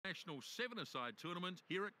National seven-a-side tournament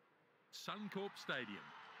here at Suncorp Stadium.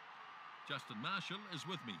 Justin Marshall is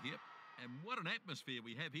with me here. And what an atmosphere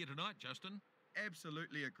we have here tonight, Justin.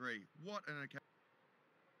 Absolutely agree. What an occasion.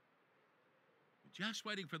 Just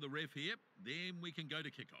waiting for the ref here, then we can go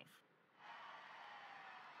to kick-off.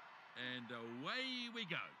 And away we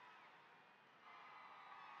go.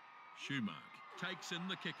 Schumark takes in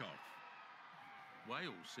the kick-off.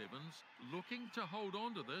 Wales Sevens looking to hold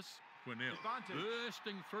on to this. Quinnell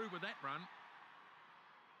bursting through with that run.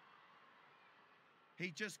 He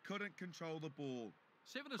just couldn't control the ball.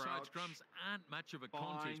 Seven-a-side scrums aren't much of a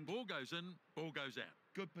contest. Ball goes in, ball goes out.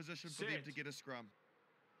 Good position for them to get a scrum.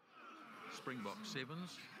 Springbok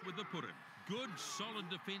Sevens with the put-in. Good, solid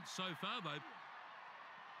defence so far, though.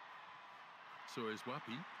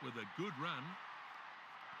 Soeswapi with a good run.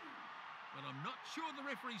 But I'm not sure the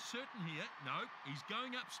referee's certain here. No, he's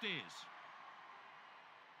going upstairs.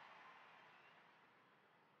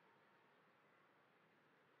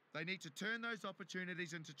 They need to turn those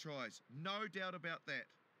opportunities into tries. No doubt about that.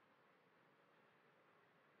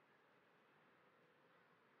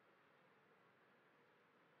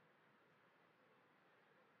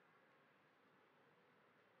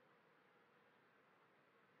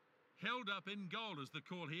 Held up in goal is the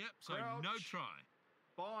call here, so no try.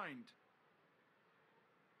 Bind.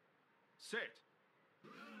 Set.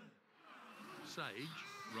 Sage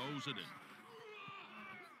rolls it in.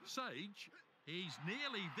 Sage, he's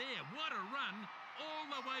nearly there. What a run, all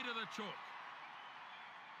the way to the chalk.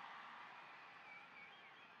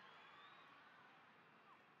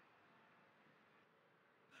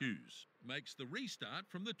 Hughes makes the restart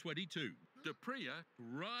from the 22. Dupria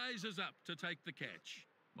rises up to take the catch.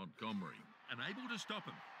 Montgomery unable to stop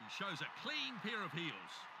him. He shows a clean pair of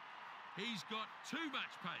heels. He's got too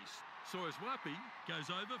much pace. Soeswapi goes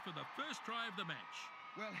over for the first try of the match.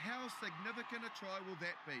 Well, how significant a try will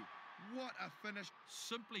that be? What a finish.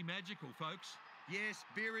 Simply magical, folks. Yes,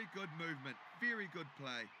 very good movement. Very good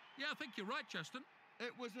play. Yeah, I think you're right, Justin.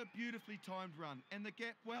 It was a beautifully timed run, and the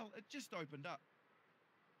gap, well, it just opened up.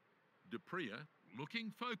 Dupria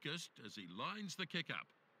looking focused as he lines the kick up.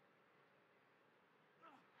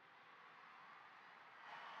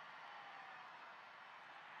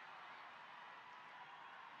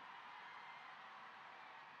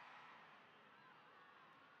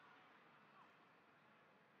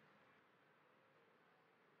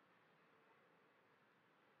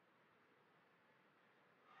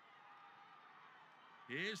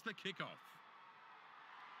 Here's the kickoff.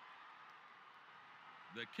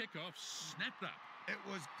 The kickoff snapped up. It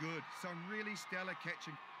was good. Some really stellar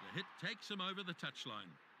catching. The hit takes him over the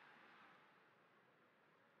touchline.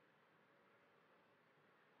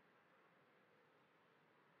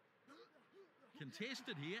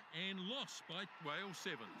 Contested here and lost by Wales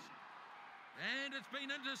Sevens. And it's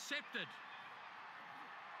been intercepted.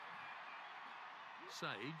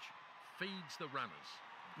 Sage feeds the runners.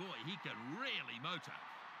 Boy, he can really motor.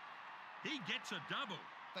 He gets a double.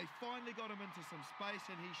 They finally got him into some space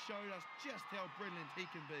and he showed us just how brilliant he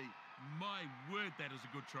can be. My word, that is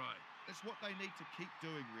a good try. It's what they need to keep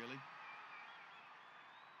doing, really.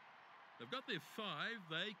 They've got their 5,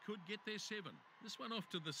 they could get their 7. This one off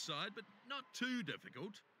to the side, but not too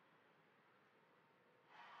difficult.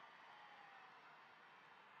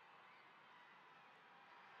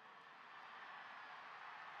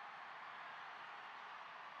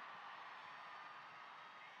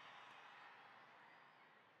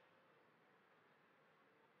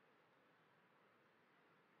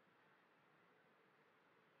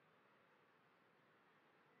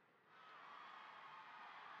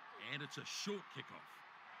 And it's a short kickoff.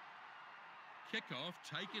 Kickoff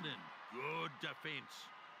taken in. Good defence.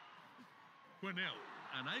 Quinnell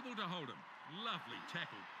unable to hold him. Lovely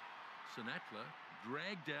tackle. Sinatla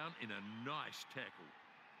dragged down in a nice tackle.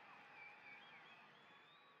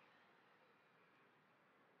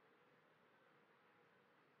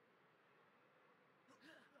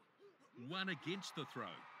 One against the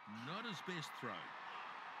throw. Not his best throw.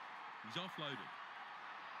 He's offloaded.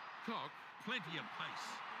 Cock, plenty of pace.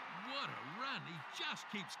 What a run, he just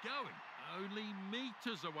keeps going. Only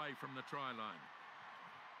metres away from the try line.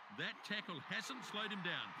 That tackle hasn't slowed him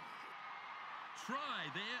down. Try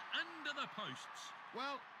there under the posts.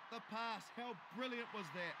 Well, the pass, how brilliant was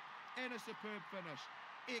that? And a superb finish.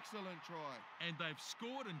 Excellent try. And they've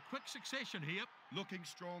scored in quick succession here. Looking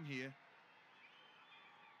strong here.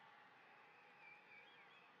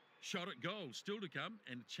 Shot at goal still to come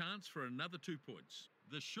and a chance for another 2 points.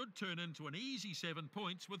 This should turn into an easy 7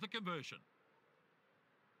 points with the conversion.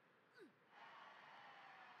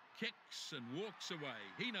 Kicks and walks away.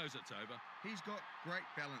 He knows it's over. He's got great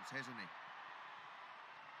balance, hasn't he?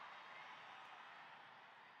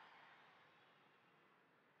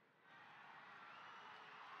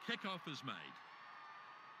 Kick-off is made.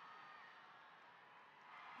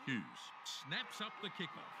 Hughes snaps up the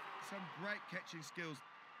kick-off. Some great catching skills.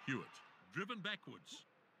 Hewitt driven backwards.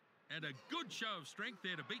 And a good show of strength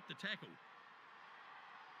there to beat the tackle.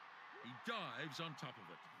 He dives on top of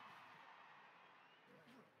it.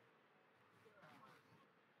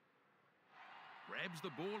 Grabs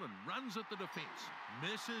the ball and runs at the defence.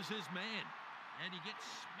 Misses his man. And he gets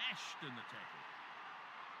smashed in the tackle.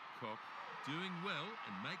 Cock doing well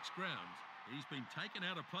and makes ground. He's been taken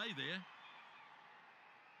out of play there.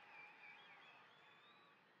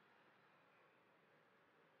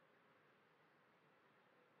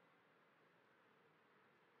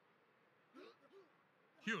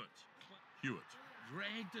 Hewitt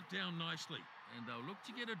dragged it down nicely, and they'll look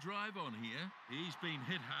to get a drive on here. He's been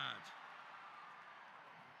hit hard.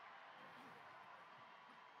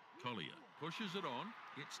 Collier pushes it on,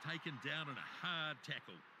 gets taken down in a hard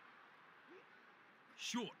tackle.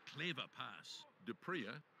 Short, clever pass.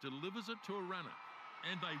 Dupria delivers it to a runner,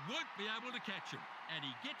 and they won't be able to catch him, and he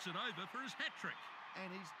gets it over for his hat-trick. And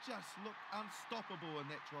he's just looked unstoppable in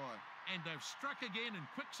that try. And they've struck again in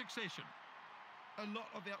quick succession. A lot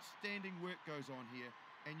of outstanding work goes on here,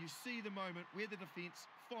 and you see the moment where the defence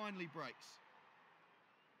finally breaks.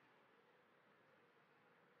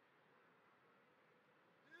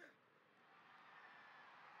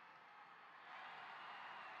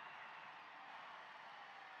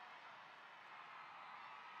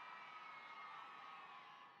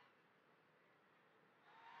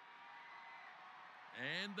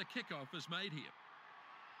 And the kickoff is made here.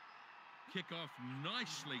 Kickoff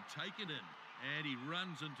nicely taken in, and he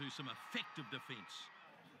runs into some effective defence.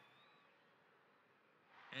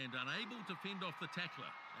 And unable to fend off the tackler,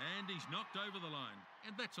 and he's knocked over the line,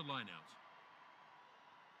 and that's a line out.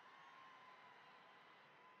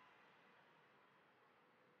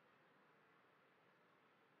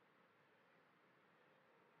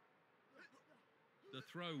 The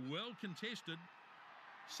throw well contested.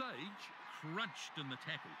 Sage crunched in the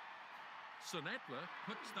tackle. Sinatla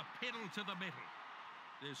puts the pedal to the metal.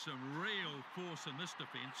 There's some real force in this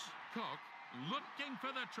defence. Cock looking for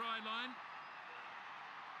the try line.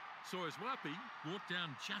 Soiswapi brought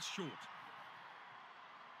down just short.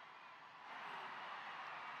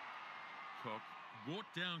 Cock brought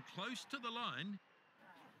down close to the line.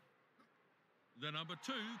 The number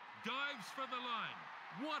 2 dives for the line.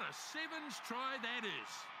 What a sevens try that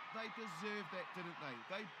is. They deserved that, didn't they?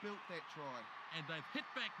 They built that try. And they've hit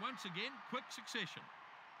back once again, quick succession.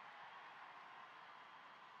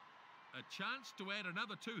 A chance to add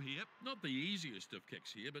another 2 here. Not the easiest of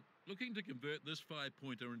kicks here, but looking to convert this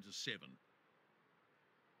 5-pointer into 7.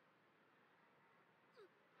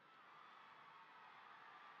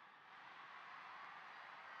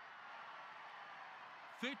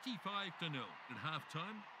 35-0 at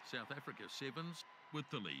half-time. South Africa Sevens with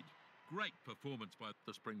the lead. Great performance by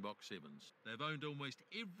the Springbok Sevens. They've owned almost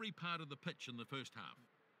every part of the pitch in the first half.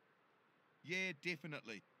 Yeah,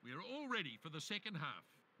 definitely. We're all ready for the second half.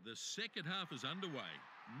 The second half is underway.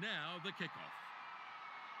 Now the kickoff.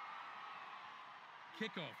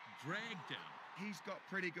 Kickoff dragged down. He's got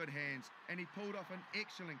pretty good hands, and he pulled off an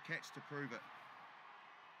excellent catch to prove it.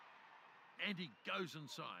 And he goes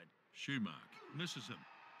inside. Schumark misses him.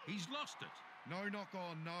 He's lost it. No knock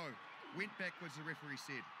on, no. Went backwards, the referee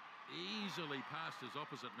said. Easily past his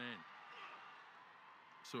opposite man.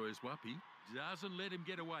 Soiswapi doesn't let him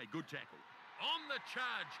get away. Good tackle. On the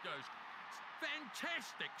charge goes.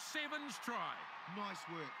 Fantastic sevens try. Nice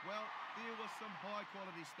work. Well, there was some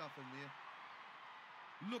high-quality stuff in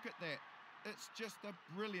there. Look at that. It's just a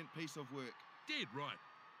brilliant piece of work. Dead right.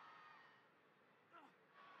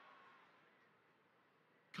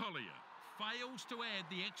 Collier fails to add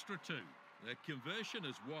the extra 2. The conversion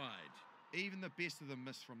is wide. Even the best of them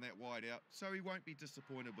miss from that wide out, so he won't be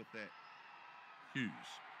disappointed with that. Hughes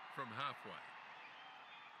from halfway.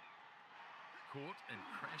 Caught and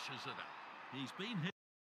crashes it up. He's been hit.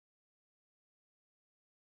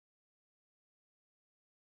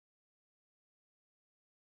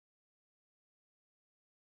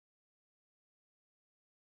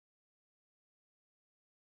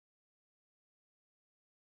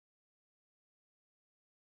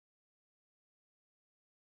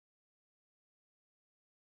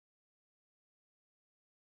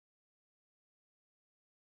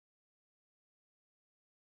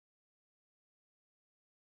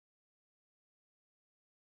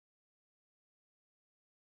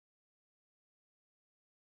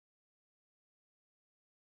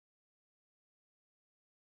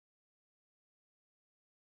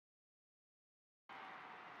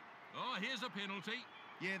 Oh, here's a penalty.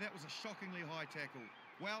 Yeah, that was a shockingly high tackle.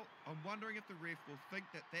 Well, I'm wondering if the ref will think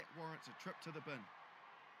that warrants a trip to the bin.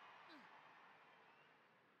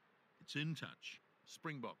 It's in touch.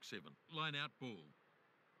 Springbok 7. Line out ball.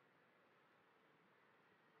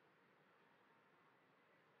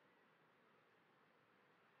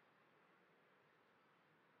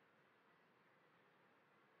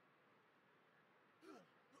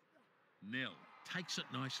 Nell takes it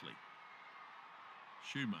nicely.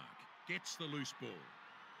 Schumacher gets the loose ball.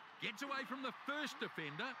 Gets away from the first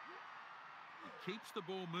defender. He keeps the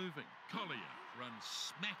ball moving. Collier runs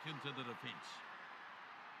smack into the defence.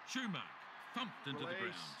 Schumacher thumped into the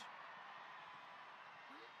ground.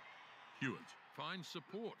 Hewitt finds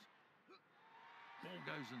support. Ball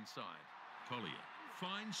goes inside. Collier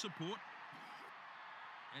finds support.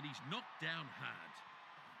 And he's knocked down hard.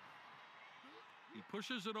 He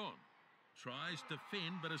pushes it on. Tries to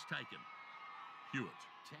fend, but is taken. Hewitt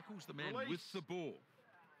tackles the man with the ball.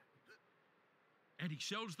 And he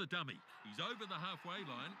shells the dummy. He's over the halfway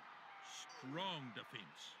line. Strong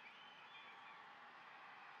defence.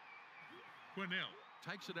 Quinnell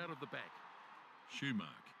takes it out of the back. Schumacher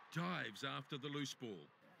dives after the loose ball.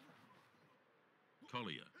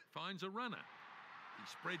 Collier finds a runner. He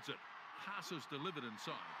spreads it. Passes delivered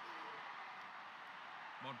inside.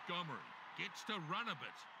 Montgomery gets to run a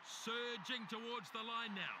bit. Surging towards the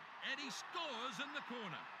line now. And he scores in the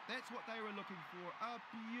corner. That's what they were looking for. A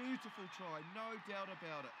beautiful try, no doubt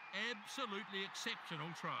about it. Absolutely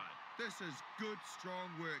exceptional try. This is good,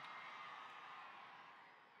 strong work.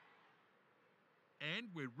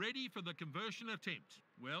 And we're ready for the conversion attempt.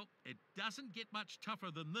 Well, it doesn't get much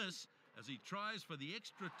tougher than this as he tries for the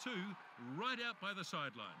extra 2 right out by the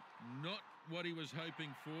sideline. Not what he was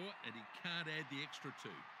hoping for, and he can't add the extra 2.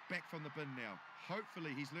 Back from the bin now.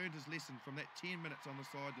 Hopefully he's learned his lesson from that 10 minutes on the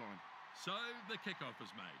sideline. So the kickoff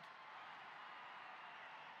is made.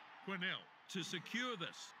 Quinnell to secure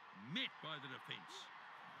this. Met by the defence.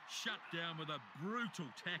 Shut down with a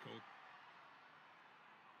brutal tackle.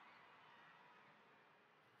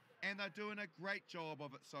 And they're doing a great job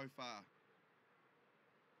of it so far.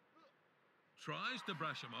 Tries to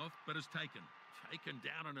brush him off, but is taken. Taken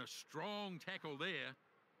down in a strong tackle there.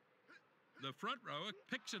 The front rower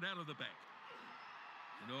picks it out of the back.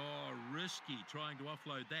 And risky trying to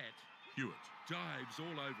offload that. Hewitt dives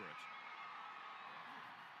all over it.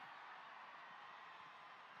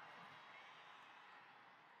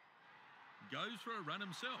 Goes for a run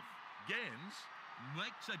himself. Gans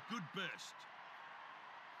makes a good burst.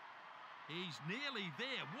 He's nearly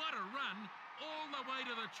there. What a run all the way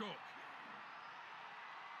to the chalk.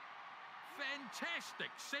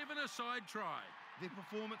 Fantastic 7-a-side try. Their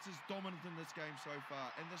performance is dominant in this game so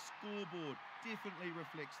far, and the scoreboard definitely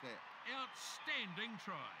reflects that. Outstanding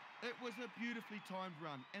try. It was a beautifully timed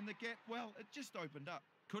run, and the gap, well, it just opened up.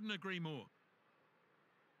 Couldn't agree more.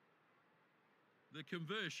 The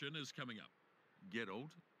conversion is coming up.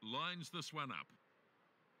 Gettold lines this one up.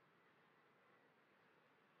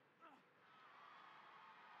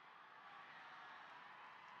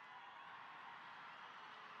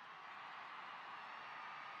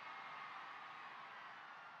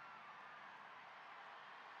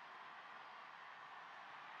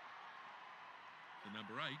 The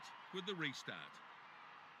number 8 with the restart.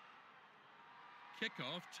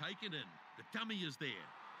 Kickoff taken in. The dummy is there.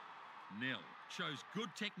 Nell shows good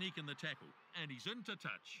technique in the tackle, and he's into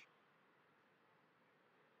touch.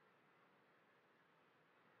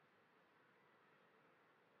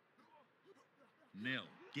 Nell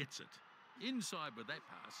gets it. Inside with that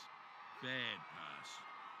pass. Bad pass.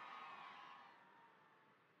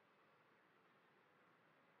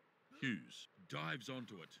 Hughes dives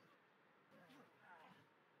onto it.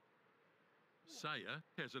 Sayer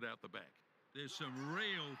has it out the back. There's some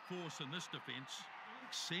real force in this defence.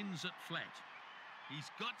 Sends it flat. He's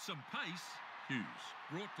got some pace. Hughes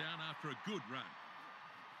brought down after a good run.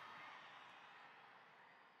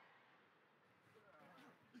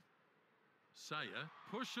 Sayer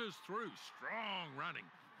pushes through. Strong running.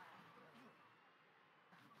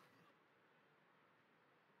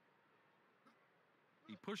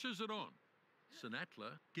 He pushes it on.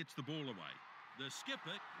 Sinatla gets the ball away. The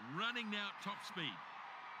skipper running now at top speed.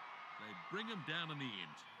 They bring him down in the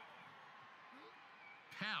end.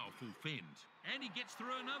 Powerful fend. And he gets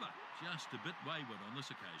through another. Just a bit wayward on this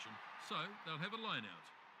occasion. So they'll have a line out.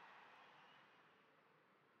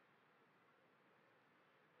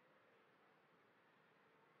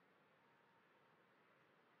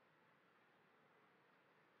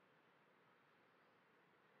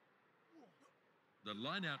 The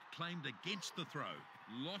line-out claimed against the throw.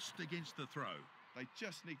 Lost against the throw. They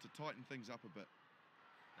just need to tighten things up a bit.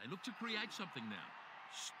 They look to create something now.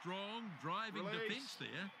 Strong driving defence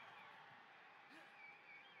there.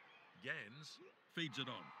 Gans feeds it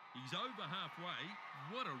on. He's over halfway.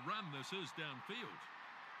 What a run this is downfield.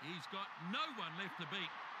 He's got no one left to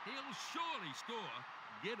beat. He'll surely score.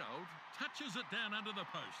 Geddold touches it down under the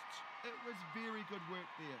posts. It was very good work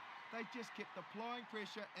there. They just kept applying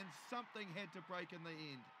pressure and something had to break in the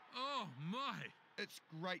end. Oh, my. It's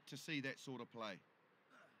great to see that sort of play.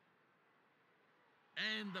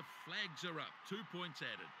 And the flags are up. 2 points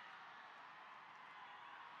added.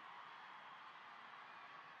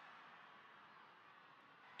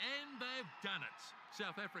 And they've done it.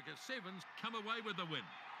 South Africa Sevens come away with the win.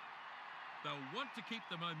 They'll want to keep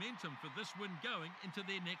the momentum for this win going into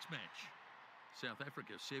their next match. South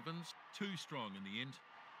Africa Sevens, too strong in the end.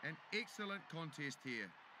 An excellent contest here.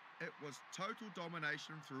 It was total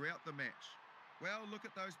domination throughout the match. Well, look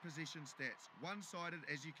at those possession stats, one-sided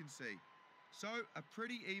as you can see. So, a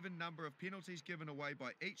pretty even number of penalties given away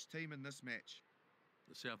by each team in this match.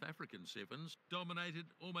 The South African Sevens dominated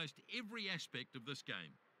almost every aspect of this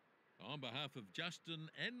game. On behalf of Justin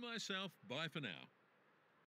and myself, bye for now.